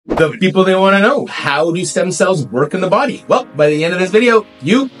The people, they want to know, how do stem cells work in the body? Well, by the end of this video,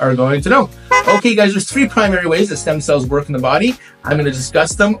 you are going to know. Okay, guys, there's three primary ways that stem cells work in the body. I'm going to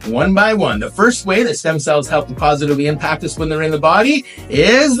discuss them one by one. The first way that stem cells help to positively impact us when they're in the body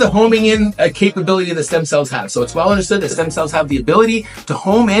is the homing in capability that stem cells have. So it's well understood that stem cells have the ability to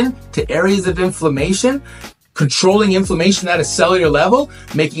home in to areas of inflammation, controlling inflammation at a cellular level,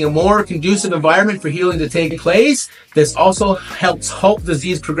 making a more conducive environment for healing to take place. This also helps halt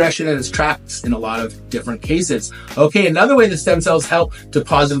disease progression in its tracks in a lot of different cases. Okay, another way that stem cells help to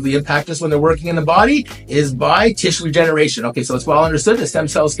positively impact us when they're working in the body is by tissue regeneration. Okay, so it's well understood that stem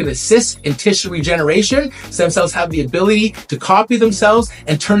cells can assist in tissue regeneration. Stem cells have the ability to copy themselves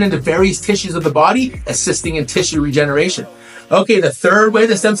and turn into various tissues of the body, assisting in tissue regeneration. Okay, the third way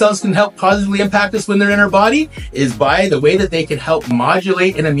that stem cells can help positively impact us when they're in our body is by the way that they can help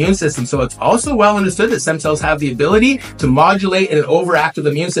modulate an immune system. So it's also well understood that stem cells have the ability to modulate an overactive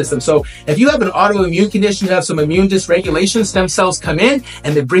immune system. So if you have an autoimmune condition, you have some immune dysregulation, stem cells come in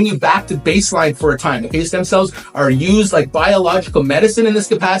and they bring you back to baseline for a time. Okay, stem cells are used like biological medicine in this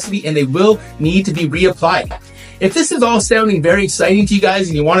capacity, and they will need to be reapplied. If this is all sounding very exciting to you guys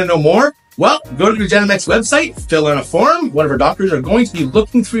and you want to know more, well, go to the RegenaMex website, fill in a form. One of our doctors are going to be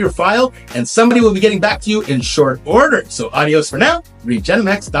looking through your file, and somebody will be getting back to you in short order. So adios for now,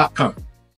 regenamex.com.